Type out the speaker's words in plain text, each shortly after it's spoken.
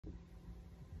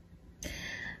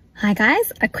Hi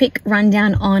guys, a quick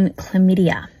rundown on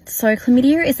chlamydia. So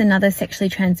chlamydia is another sexually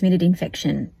transmitted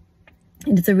infection.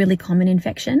 It's a really common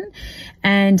infection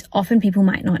and often people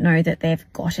might not know that they've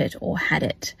got it or had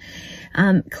it.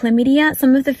 Chlamydia,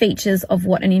 some of the features of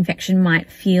what an infection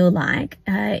might feel like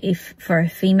if for a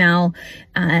female,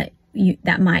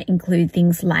 that might include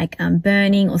things like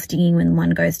burning or stinging when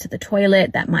one goes to the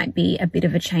toilet. That might be a bit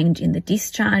of a change in the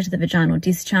discharge, the vaginal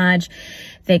discharge.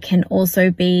 There can also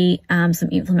be some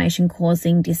inflammation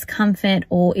causing discomfort,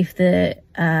 or if the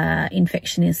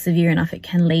infection is severe enough, it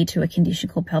can lead to a condition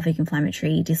called pelvic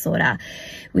inflammatory disorder,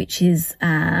 which is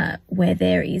where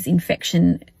there is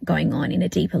infection going on in a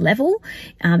deeper level,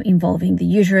 involving the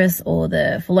uterus or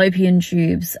the fallopian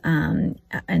tubes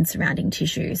and surrounding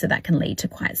tissue. So that can lead to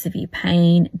quite severe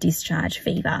pain, discharge,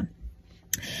 fever.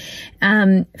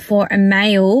 For a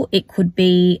male, it could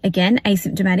be, again,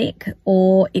 asymptomatic,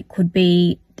 or it could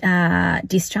be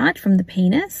discharge from the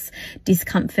penis,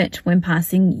 discomfort when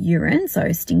passing urine,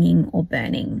 so stinging or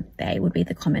burning. They would be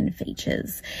the common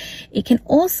features. It can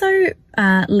also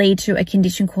lead to a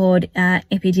condition called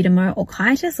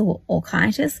epididymoorchitis or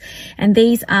orchitis, and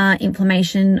these are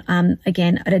inflammation,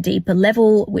 again, at a deeper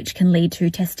level, which can lead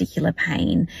to testicular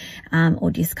pain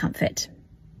or discomfort.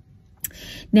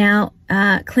 Now,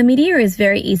 chlamydia is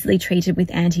very easily treated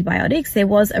with antibiotics. There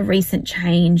was a recent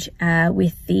change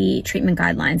with the treatment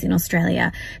guidelines in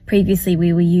Australia. Previously,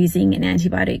 we were using an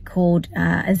antibiotic called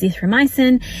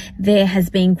azithromycin. There has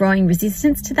been growing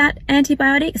resistance to that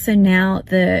antibiotic, so now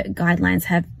the guidelines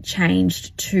have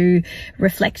changed to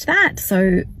reflect that.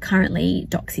 So currently,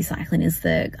 doxycycline is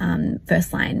the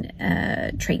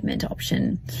first-line treatment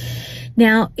option.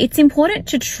 Now, it's important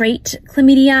to treat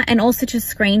chlamydia and also to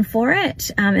screen for it.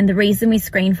 And the reason we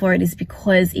screen for it is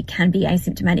because it can be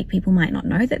asymptomatic. People might not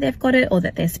know that they've got it or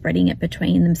that they're spreading it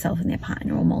between themselves and their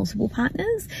partner or multiple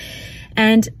partners.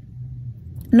 And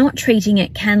not treating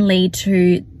it can lead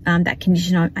to that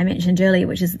condition I mentioned earlier,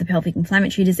 which is the pelvic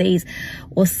inflammatory disease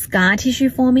or scar tissue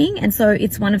forming. And so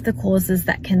it's one of the causes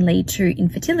that can lead to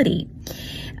infertility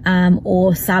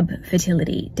or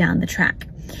subfertility down the track.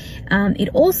 It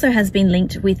also has been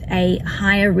linked with a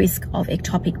higher risk of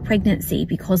ectopic pregnancy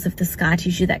because of the scar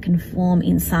tissue that can form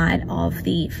inside of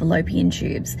the fallopian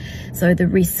tubes. So the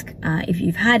risk, if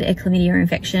you've had a chlamydia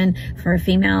infection for a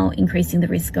female, increasing the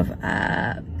risk of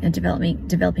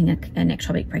developing an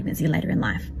ectopic pregnancy later in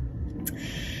life.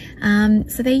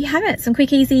 So there you have it, some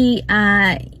quick, easy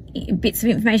bits of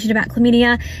information about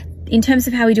chlamydia. In terms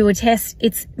of how we do a test,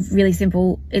 it's really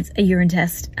simple. It's a urine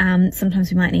test.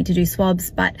 Sometimes we might need to do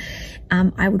swabs, but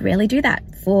I would rarely do that.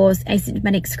 For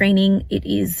asymptomatic screening, it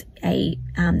is a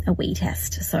wee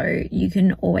test, so you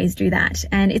can always do that.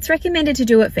 And it's recommended to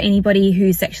do it for anybody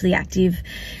who's sexually active,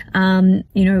 you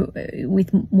know, with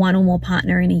one or more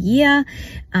partner in a year,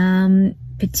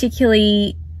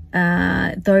 particularly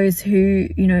those who,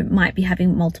 you know, might be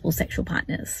having multiple sexual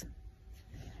partners.